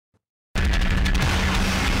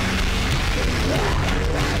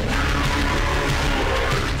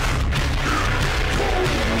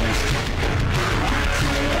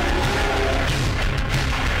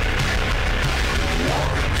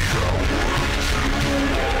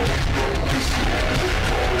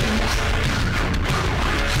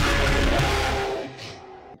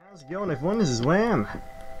going on, everyone? This is Ram.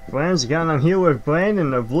 Ram's again. I'm here with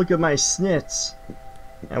Brandon of Look at My Snits.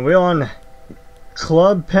 And we're on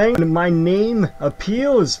Club Penguin. My name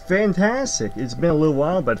appeals. Fantastic. It's been a little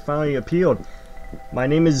while, but finally appealed. My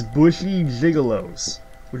name is Bushy Gigolos,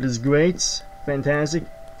 which is great. Fantastic.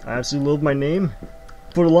 I absolutely love my name.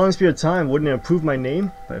 For the longest period of time, wouldn't have approved my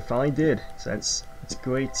name, but I finally did. So that's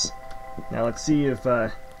great. Now let's see if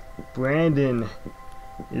Brandon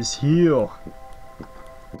is here.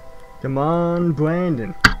 Come on,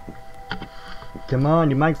 Brandon. Come on,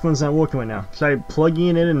 your microphone's not working right now. Try plugging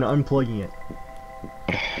it in and unplugging it.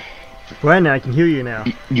 Brandon, I can hear you now.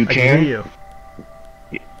 You I can hear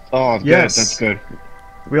you. Oh, yes. Good. That's good.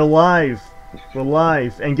 We're live. We're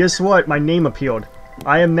live. And guess what? My name appeared.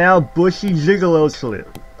 I am now Bushy Gigolos.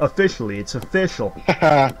 Officially. It's official.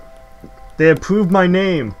 They approved my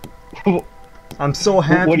name. I'm so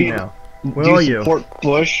happy now. Where are you? Support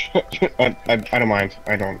Bush? I don't mind.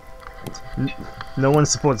 I don't. No one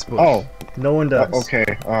supports Bush. Oh. No one does. Okay,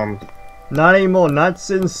 Not anymore. Not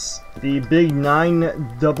since the big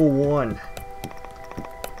 911.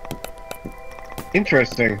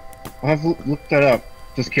 Interesting. I'll have to look that up.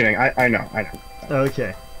 Just kidding. I know.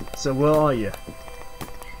 Okay. So where are you?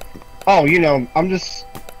 Oh, you know, I'm just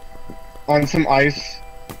on some ice,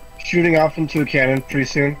 shooting off into a cannon pretty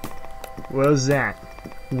soon. Where's that?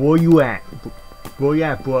 Where you at? Where you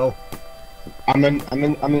at, bro? I'm in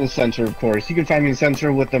the center, of course. You can find me in the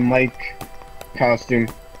center with the Mike costume.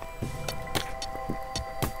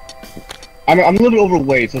 I'm a little bit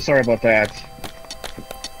overweight, so sorry about that.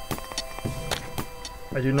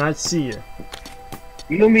 I do not see you.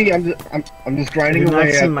 You know me, I'm just grinding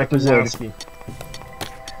away at the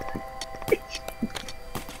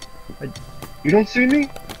wood. You don't see me?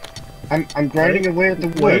 I'm grinding away at the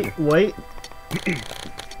wood. Wait.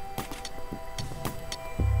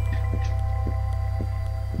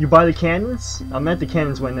 You buy the cannons? I'm at the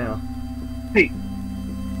cannons right now. Hey,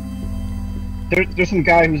 there's some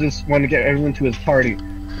guy who just wanted to get everyone to his party.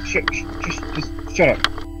 Just shut up.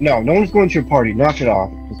 No one's going to your party. Knock it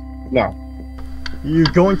off. No. You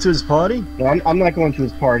going to his party? No, I'm not going to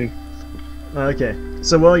his party. Okay.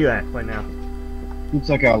 So where are you at right now? Looks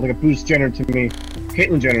like a Bruce Jenner to me.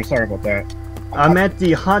 Caitlyn Jenner. Sorry about that. I'm at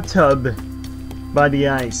the hot tub by the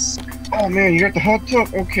ice. Oh man, you're at the hot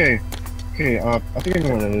tub. Okay. Okay, I think I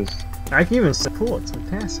know what it is. I can even support. It's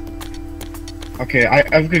fantastic. Okay, I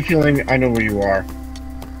have a good feeling I know where you are.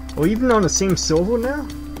 Well, even on the same server now?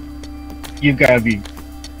 You gotta be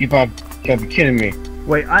kidding me.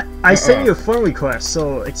 Wait, I sent you a friend request,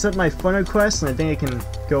 so accept my friend request, and I think I can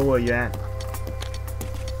go where you're at.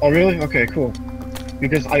 Oh really? Okay, cool.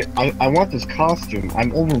 Because I want this costume.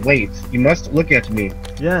 I'm overweight. You must look at me.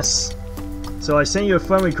 Yes. So I sent you a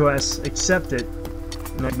friend request. Accept it.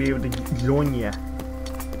 And I'd be able to join you.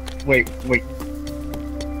 Wait.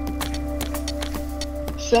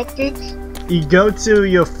 Accept it? You go to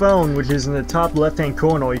your phone, which is in the top left-hand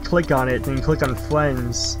corner. You click on it, then you click on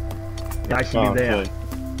friends. I should be there. Okay.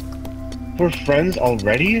 We're friends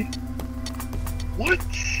already? What?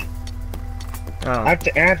 Oh. I have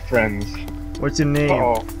to add friends. What's your name?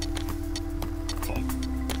 Uh-oh.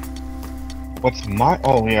 What's my?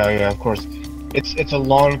 Oh yeah, of course. It's a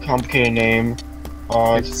long, complicated name.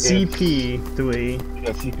 It's CP3.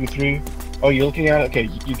 Yeah, CP3. Oh, you're looking at it? Okay,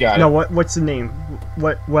 you got it. No, what's the name?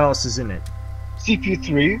 What else is in it?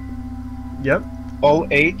 CP3. Yep.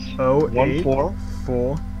 08. 14.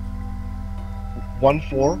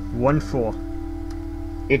 14.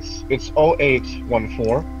 It's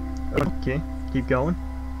 0814. Okay, keep going.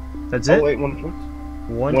 That's it? 0814.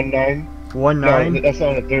 19. 19. No, that's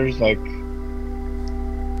not it. There's like.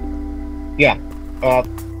 Yeah.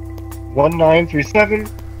 1937.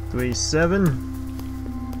 37.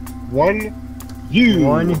 1U.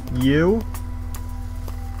 1U.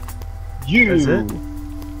 U. That's it?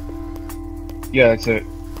 Yeah, that's it.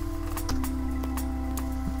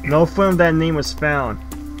 No friend of that name was found.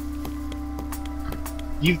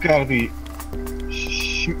 You've got to be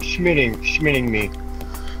schmitting me.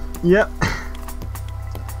 Yep.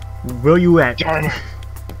 Where you at? Darn it.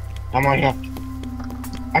 I might have to.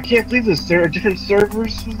 I can't believe this. There are different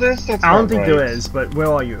servers for this? That's I don't think right. there is, but where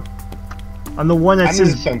are you? I'm the one that I'm says...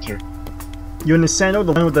 in the center. You're in the center?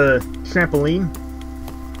 The one with the trampoline?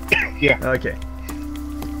 Yeah. Okay.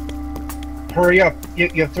 Hurry up. You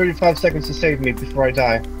have 35 seconds to save me before I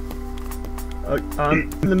die. I'm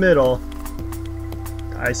in the middle.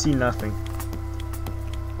 I see nothing.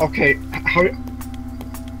 Okay, how...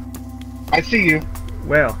 I see you.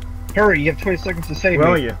 Well. Hurry, you have 20 seconds to save me. Where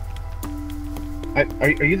are you?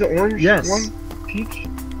 Are you the orange yes. one? Peach?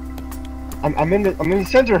 I'm in the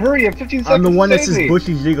center. Hurry! I'm 15 seconds. I'm the one to that save says me.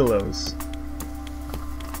 Bushy Gigolos.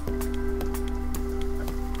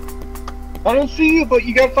 I don't see you, but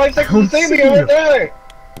you got 5 I seconds to don't save me. see I'm you. right there.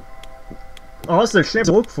 Also, Champ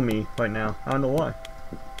work for me right now. I don't know why.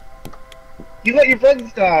 You let your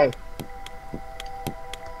friends die.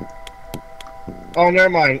 Oh, never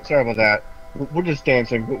mind. Sorry about that. We're just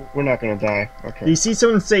dancing. We're not gonna die. Okay. Do you see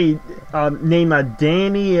someone say, name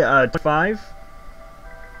Danny 5?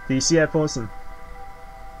 Do you see that person?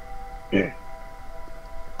 Yeah.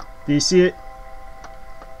 Do you see it?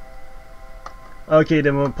 Okay,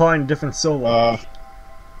 then we're playing a different solo.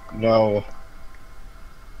 No.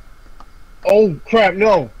 Oh crap!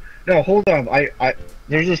 No, no. Hold on.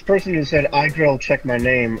 There's this person who said, "I girl, check my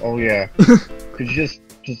name." Oh yeah. Could you just?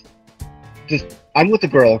 I'm with the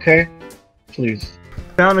girl, okay? Please.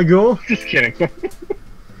 Found a girl? Just kidding.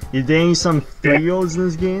 You dating some 3-year-olds in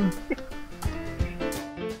this game?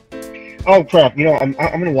 Oh crap! You know, I'm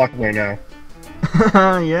gonna walk away now.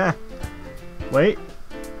 Yeah. Wait.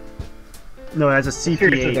 No, that's a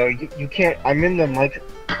Seriously CP8. though, you can't. I'm in the mic.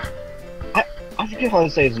 I forget how to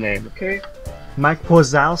say his name. Okay. Mike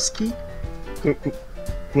Wazowski?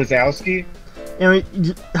 Wazowski. Anyway,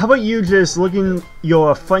 how about you just look in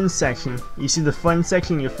your fun section? You see the fun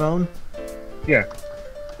section in your phone? Yeah.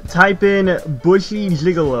 Type in Bushy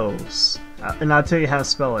Gigolos, and I'll tell you how to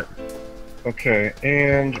spell it. Okay,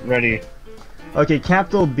 and ready. Okay,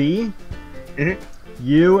 capital B,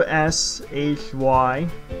 U-S-H-Y.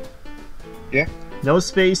 Yeah. No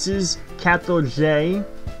spaces, capital J,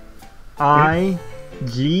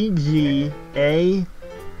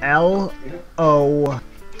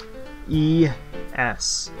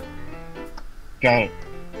 I-G-G-A-L-O-E-S. Got it.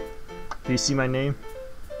 Do you see my name?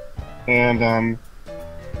 And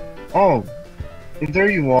oh, there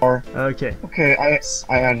you are. Okay. Okay, I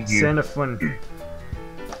added you. Send a fun.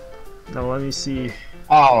 Now let me see.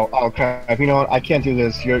 Oh, crap. You know what? I can't do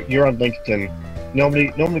this. You're on LinkedIn.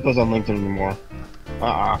 Nobody goes on LinkedIn anymore.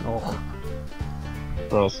 Oh,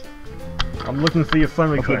 Gross. I'm looking for your fun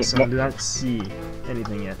requests. I do not see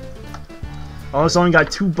anything yet. Oh, it's only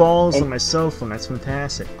got 2 balls on my cell phone. That's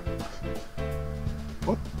fantastic.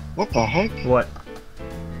 What the heck? What?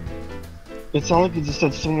 It sounded like you just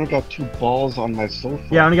said someone got 2 balls on my cell phone.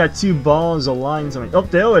 Yeah, I only got 2 balls of lines on my. Oh,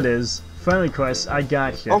 there it is. Friend request. I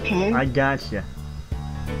got you. Okay. I got you.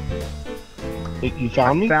 You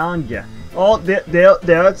found me? Found you. Oh,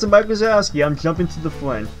 there's the Mike Wazowski. I'm jumping to the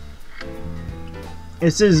friend.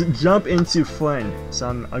 It says jump into friend, so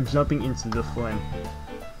I'm jumping into the friend.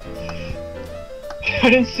 I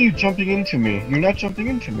didn't see you jumping into me. You're not jumping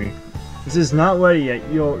into me. This is not ready yet.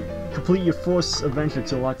 You'll complete your first adventure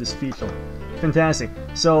to unlock this feature. Fantastic.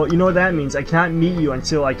 So, you know what that means. I can't meet you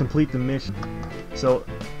until I complete the mission. So,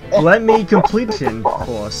 let me complete the mission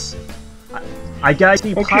first. I gotta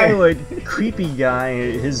see pilot, creepy guy,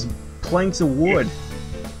 his planks of wood,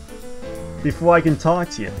 before I can talk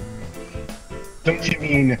to you. Don't you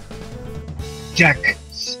mean Jack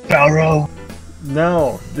Sparrow?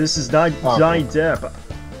 No, this is not Johnny Depp.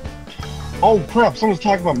 Oh crap, someone's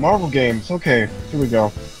talking about Marvel games. Okay, here we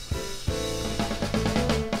go.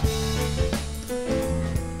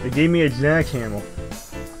 They gave me a jackhammer.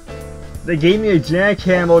 They gave me a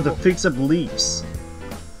jackhammer to fix up leaks.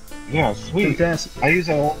 Yeah, sweet. Fantastic. I use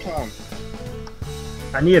that all the time.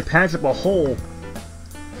 I need to patch up a hole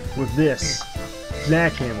with this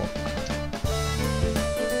jackhammer.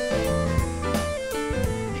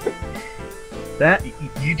 That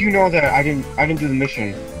You do know that I didn't do the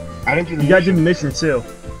mission. I didn't do the mission. you gotta do the mission too.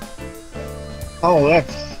 Oh,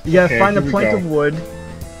 that's. You gotta okay, find the here we plank go. of wood.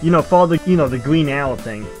 You know, follow the the green arrow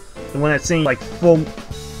thing, the one that's saying like full.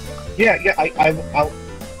 Yeah,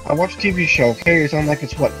 I watched a TV show. Okay, it's on like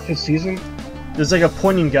its what 5th season. There's like a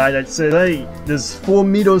pointing guy that said, "Hey, there's 4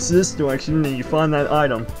 meters this direction, and you find that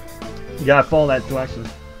item. You gotta follow that direction."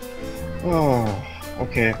 Oh,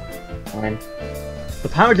 okay, fine. The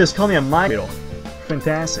pilot just called me a migrant.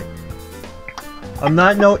 Fantastic. I'm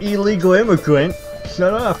not no illegal immigrant.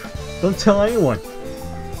 Shut up. Don't tell anyone.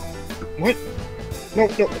 What? No,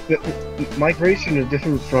 migration is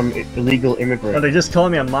different from illegal immigrant. No, they just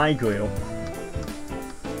called me a migrant.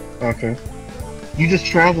 Okay. You just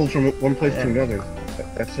traveled from one place to another.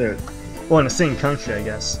 That's it. Well, in the same country, I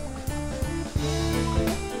guess.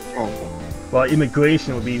 Oh. Well,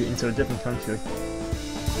 immigration would be into a different country.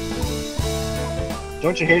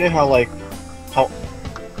 Don't you hate it how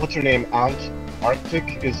what's her name,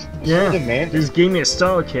 Arctic is Yeah, so they demanding? just gave me a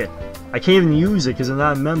starter kit. I can't even use it because I'm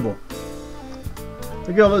not a member.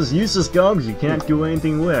 Look at all those useless garbage you can't do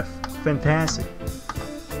anything with. Fantastic.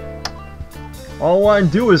 All I want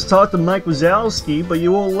to do is talk to Mike Wazowski, but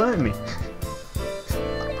you won't let me.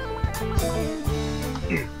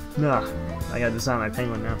 Nah, I gotta design my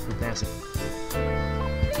penguin now. Fantastic.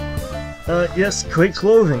 Yes, great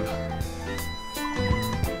clothing.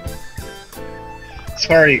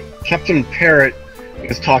 Sorry, Captain Parrot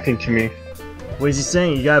is talking to me. What is he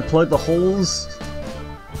saying? You gotta plug the holes?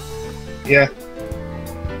 Yeah.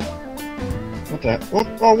 What the? What?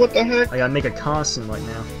 Oh, what the heck? I gotta make a costume right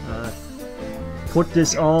now. Put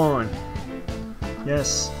this on.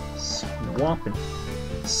 Yes. Swapping.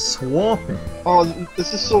 Swapping. Oh,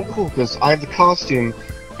 this is so cool because I have the costume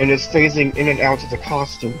and it's phasing in and out of the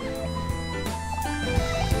costume.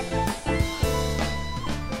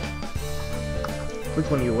 Which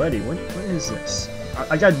one are you ready? What is this?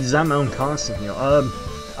 I gotta design my own costume here.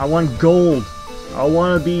 I want gold. I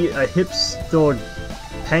wanna be a hipster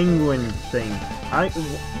penguin thing.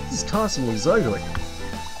 This costume looks ugly.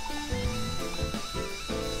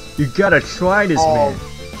 You gotta try this, man.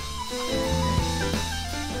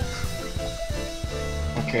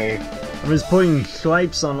 Okay. I'm just putting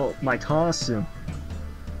stripes on my costume.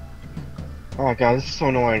 Oh my god, this is so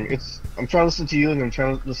annoying. I'm trying to listen to you and I'm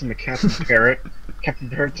trying to listen to Captain Parrot. Captain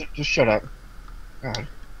Parrot, just shut up. God.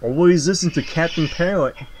 Always listen to Captain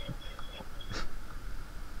Parrot.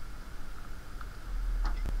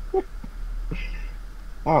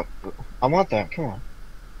 Oh, I want that. Come on.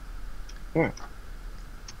 Yeah.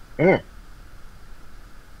 Yeah.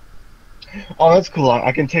 Oh, that's cool.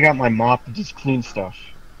 I can take out my mop and just clean stuff.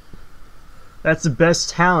 That's the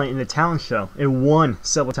best talent in the talent show. It won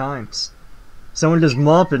several times. Someone just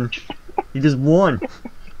mopping. He just won.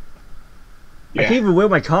 Yeah. I can't even wear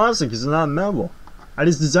my costume because it's not memorable. I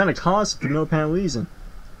just designed a costume for no apparent reason.